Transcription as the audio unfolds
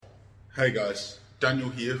Hey guys, Daniel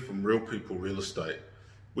here from Real People Real Estate.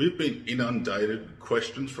 We've been inundated with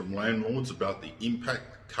questions from landlords about the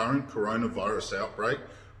impact the current coronavirus outbreak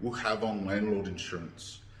will have on landlord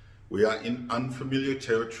insurance. We are in unfamiliar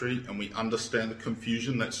territory and we understand the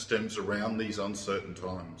confusion that stems around these uncertain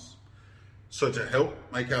times. So to help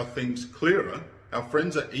make our things clearer, our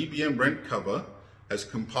friends at EBM Rent Cover has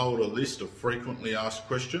compiled a list of frequently asked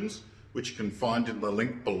questions which you can find in the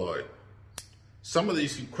link below. Some of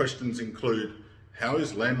these questions include: how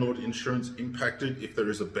is landlord insurance impacted if there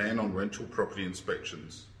is a ban on rental property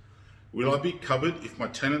inspections? Will I be covered if my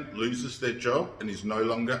tenant loses their job and is no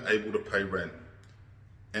longer able to pay rent?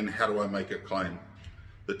 And how do I make a claim?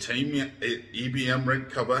 The team at EBM Rent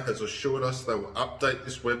Cover has assured us they will update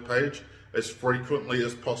this webpage as frequently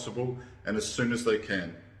as possible and as soon as they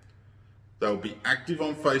can. They will be active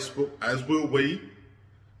on Facebook, as will we.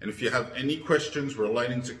 And if you have any questions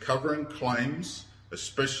relating to covering claims,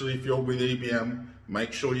 especially if you're with EBM,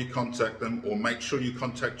 make sure you contact them, or make sure you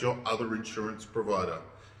contact your other insurance provider.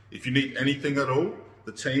 If you need anything at all,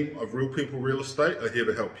 the team of Real People Real Estate are here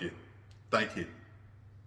to help you. Thank you.